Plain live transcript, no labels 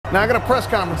Now I got a press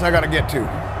conference I got to get to.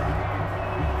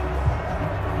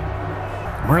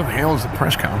 Where the hell is the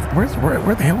press conference?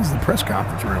 Where the hell is the press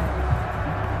conference room?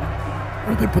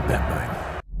 Where'd they put that thing?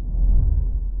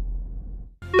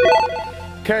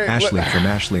 Okay, Ashley from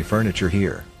Ashley Furniture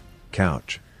here.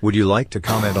 Couch. Would you like to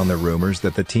comment on the rumors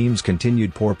that the team's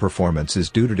continued poor performance is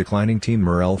due to declining team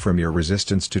morale from your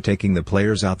resistance to taking the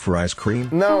players out for ice cream?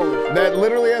 No, that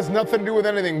literally has nothing to do with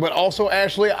anything. But also,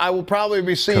 Ashley, I will probably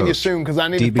be seeing you soon because I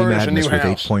need to furnish a new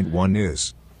house. With 8.1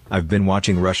 News. I've been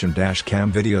watching Russian dash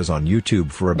cam videos on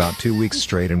YouTube for about 2 weeks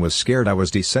straight and was scared I was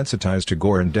desensitized to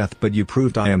gore and death, but you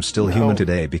proved I am still human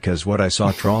today because what I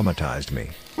saw traumatized me.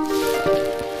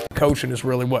 Coaching is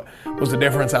really what was the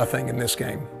difference, I think, in this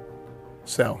game.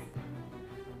 So.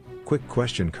 Quick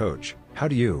question, Coach. How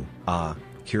do you,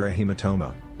 cure a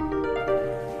hematoma?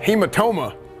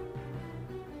 Hematoma?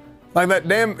 Like that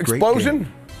damn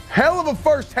explosion? Hell of a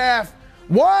first half.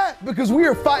 What? Because we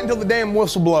are fighting till the damn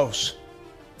whistle blows.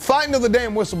 Fighting till the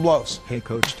damn whistle blows. Hey,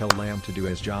 Coach, tell Lamb to do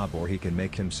his job or he can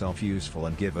make himself useful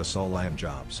and give us all Lamb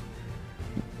jobs.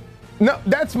 No,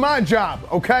 that's my job,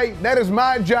 okay? That is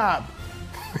my job.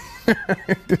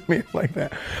 Didn't mean it like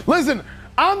that. Listen,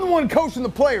 I'm the one coaching the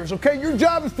players, okay? Your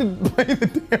job is to play the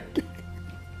damn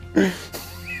game.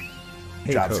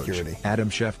 Hey, Job Coach, security. Adam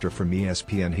Schefter from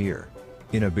ESPN here.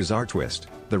 In a bizarre twist,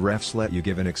 the refs let you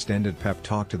give an extended pep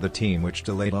talk to the team which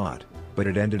delayed a lot, but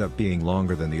it ended up being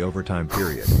longer than the overtime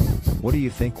period. What do you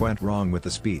think went wrong with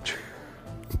the speech?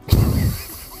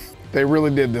 They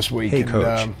really did this week. Hey,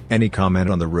 Coach, any comment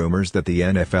on the rumors that the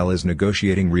NFL is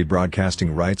negotiating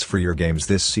rebroadcasting rights for your games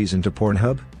this season to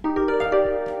Pornhub?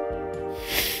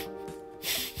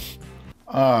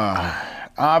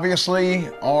 Obviously,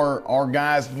 our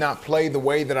guys did not play the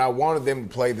way that I wanted them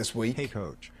to play this week. Hey,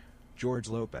 Coach. George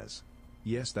Lopez.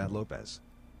 Yes, that Lopez.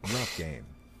 Rough game.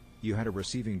 You had a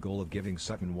receiving goal of giving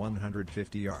Sutton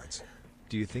 150 yards.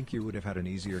 Do you think you would have had an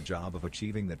easier job of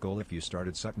achieving that goal if you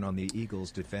started Sutton on the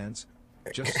Eagles' defense?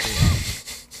 Just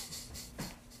say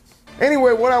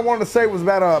Anyway, what I wanted to say was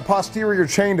about posterior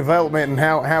chain development and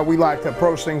how we like to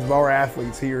approach things with our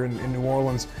athletes here in New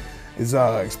Orleans is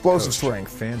explosive Coach,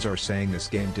 strength. Fans are saying this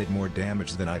game did more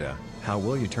damage than Ida. How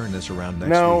will you turn this around next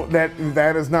No, week?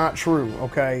 that is not true,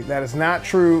 okay? That is not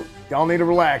true. Y'all need to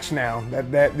relax now.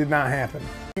 That did not happen.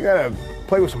 You gotta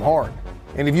play with some heart.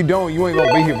 And if you don't, you ain't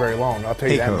gonna be here very long, I'll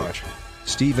tell you that much.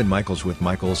 Stephen Michaels with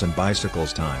Michaels and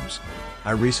Bicycles Times.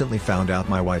 I recently found out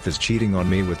my wife is cheating on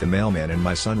me with the mailman and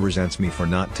my son resents me for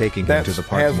not taking him to the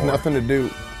park more. That has nothing to do.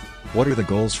 What are the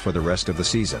goals for the rest of the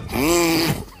season?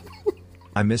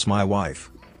 I miss my wife.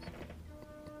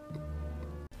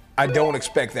 I don't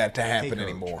expect that to happen Coach.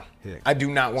 anymore. Hick. I do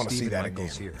not want to see Stephen that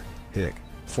Michaels again. Here. Hick,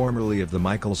 formerly of the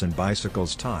Michaels and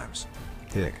Bicycles Times.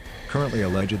 Hick, currently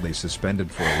allegedly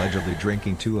suspended for allegedly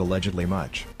drinking too allegedly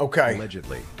much. Okay.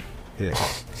 Allegedly. Hick,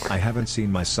 I haven't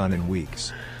seen my son in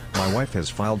weeks. My wife has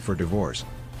filed for divorce.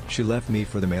 She left me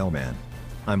for the mailman.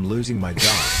 I'm losing my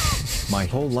job. My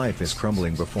whole life is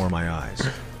crumbling before my eyes.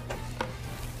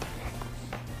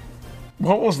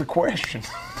 What was the question?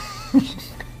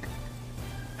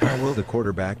 How will the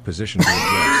quarterback position be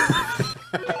addressed?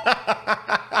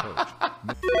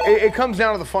 It comes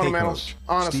down to the fundamentals, Hey, Coach.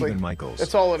 honestly. Stephen Michaels,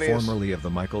 that's all it is. Formerly of the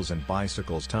Michaels and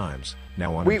Bicycles Times,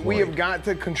 now unemployed. We have got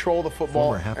to control the football.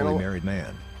 Former happily married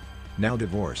man, now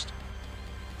divorced.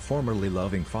 Formerly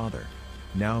loving father,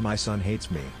 now my son hates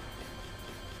me.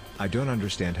 I don't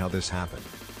understand how this happened.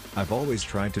 I've always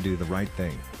tried to do the right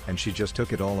thing, and she just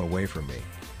took it all away from me.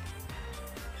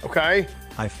 Okay.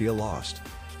 I feel lost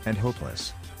and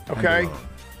hopeless. Okay. And alone.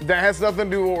 That has nothing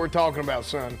to do with what we're talking about,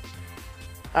 son.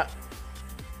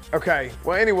 Okay.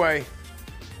 Well, anyway,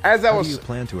 as I was. How do you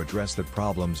plan to address the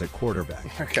problems at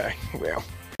quarterback? Okay. Well,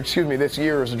 excuse me. This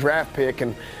year is a draft pick,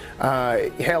 and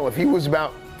hell, if he was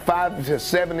about 5 to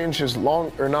 7 inches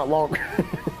long, or not longer.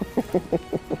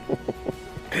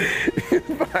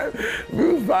 If he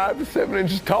was 5 to 7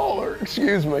 inches taller,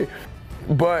 excuse me.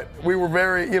 But we were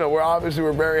very,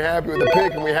 we're very happy with the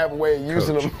pick, and we have a way of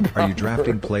using Coach, them. Are you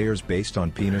drafting players based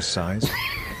on penis size?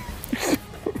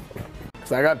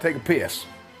 So I got to take a piss.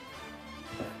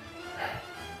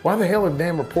 Why the hell are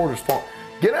damn reporters fall?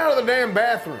 Get out of the damn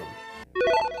bathroom.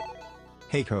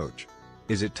 Hey, Coach.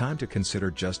 Is it time to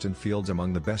consider Justin Fields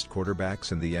among the best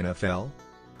quarterbacks in the NFL?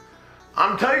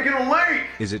 I'm taking a leak.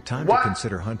 Is it time to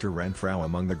consider Hunter Renfrow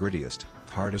among the grittiest,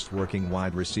 hardest working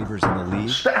wide receivers in the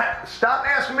league? Stop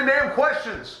asking me damn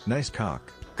questions. Nice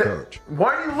cock, Coach.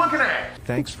 What are you looking at?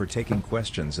 Thanks for taking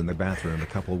questions in the bathroom a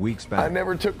couple weeks back. I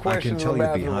never took questions in the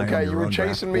bathroom, okay? You were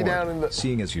chasing me down in the...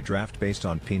 Seeing as you draft based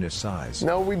on penis size.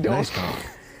 No, we don't. Nice cock.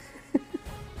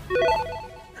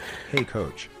 Hey,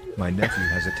 Coach. My nephew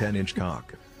has a 10-inch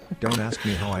cock. Don't ask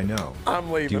me how I know.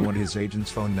 I'm leaving. Do you want his agent's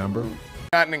phone number?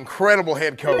 Got an incredible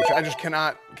head coach. I just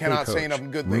cannot Hey, coach, say enough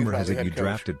good things rumor about has the it head you coach.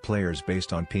 drafted players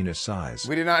based on penis size.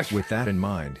 We did not. With that in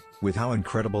mind, with how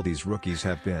incredible these rookies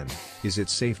have been, is it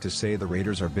safe to say the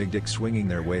Raiders are big dick swinging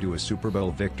their way to a Super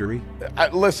Bowl victory?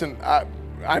 Listen,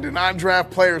 I did not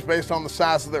draft players based on the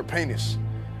size of their penis.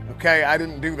 Okay, I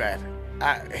didn't do that.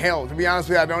 Hell, to be honest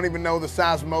with you, I don't even know the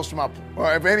size of most of my,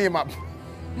 or if any of my.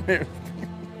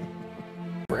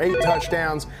 For 8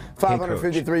 touchdowns,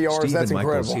 553 yards. Steven That's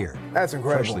Michaels incredible. here. That's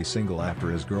incredible. Freshly single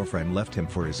after his girlfriend left him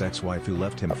for his ex-wife who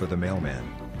left him for the mailman.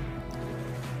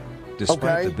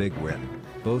 Despite the big win,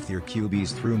 both your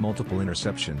QBs threw multiple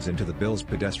interceptions into the Bills'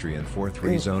 pedestrian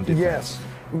 4-3 zone defense. Yes.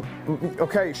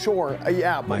 Okay, sure.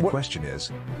 Yeah. My question is,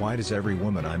 why does every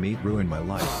woman I meet ruin my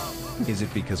life? Is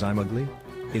it because I'm ugly?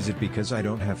 Is it because I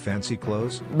don't have fancy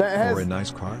clothes or a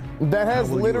nice car? That has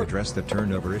How will you address the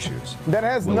turnover issues? That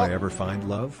has will I ever find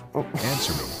love?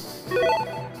 Answer me.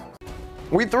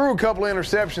 We threw a couple of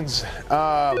interceptions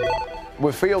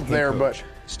with Fields there, coach, but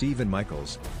Steven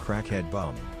Michaels, crackhead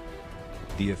bum.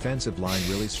 The offensive line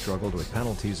really struggled with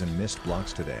penalties and missed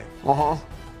blocks today.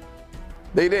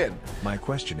 They did. My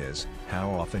question is, how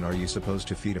often are you supposed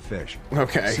to feed a fish?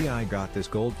 Okay. See, I got this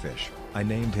goldfish. I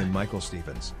named him Michael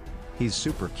Stevens. He's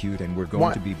super cute and we're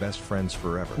going to be best friends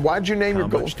forever. Why'd you name your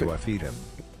goldfish? goldfish? How much do I feed him?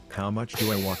 How much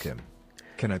do I walk him?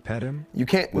 Can I pet him? You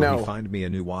can't. Will No. he find me a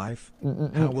new wife?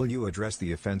 How will you address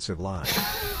the offensive line?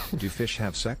 Do fish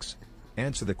have sex?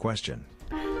 Answer the question.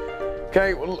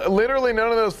 Okay, well, literally none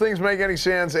of those things make any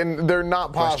sense, and they're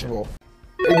not possible.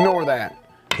 Ignore that.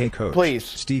 Hey coach. Please.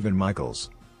 Steven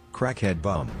Michaels, crackhead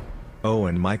bum. Oh,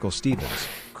 and Michael Stevens,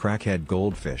 crackhead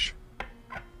goldfish.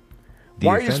 The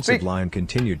offensive line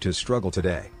continued to struggle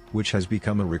today, which has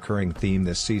become a recurring theme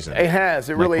this season. It has.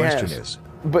 It really has. My question is.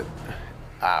 But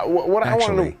what I want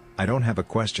to know. I don't have a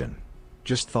question.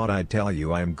 Just thought I'd tell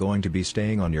you I am going to be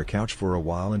staying on your couch for a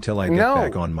while until I get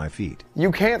back on my feet.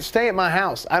 You can't stay at my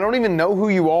house. I don't even know who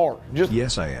you are. Just.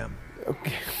 Yes, I am.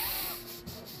 Okay.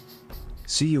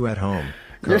 See you at home,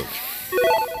 coach.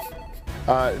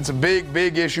 It's a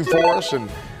big issue for us, and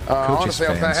Coach's honestly,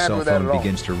 I'm not fan's happy cell with that at phone all.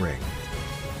 begins to ring.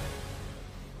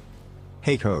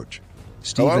 Hey coach.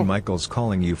 Steven Michaels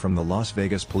calling you from the Las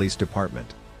Vegas Police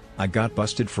Department. I got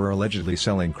busted for allegedly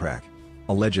selling crack.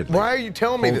 Allegedly. Why are you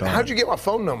telling me that? Hold on. How'd you get my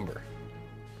phone number?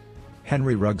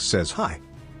 Henry Ruggs says hi.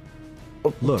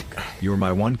 Look, you're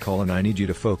my one call and I need you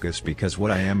to focus because what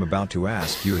I am about to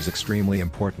ask you is extremely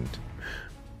important.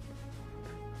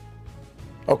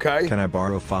 Okay. Can I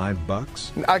borrow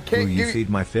 $5? I can't Will you give feed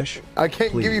my fish? I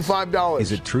can't Please. give you $5.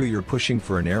 Is it true you're pushing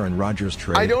for an Aaron Rodgers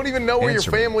trade? I don't even know where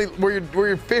Answer your me. family, where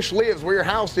your fish lives, where your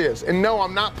house is. And no,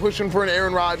 I'm not pushing for an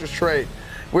Aaron Rodgers trade.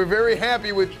 We're very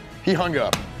happy with. He hung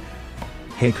up.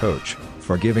 Hey coach,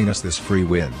 for giving us this free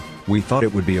win, we thought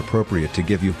it would be appropriate to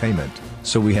give you payment,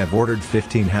 so we have ordered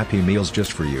 15 Happy Meals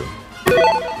just for you.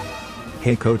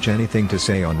 Hey coach, anything to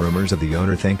say on rumors of the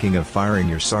owner thinking of firing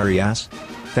your sorry ass?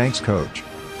 Thanks coach.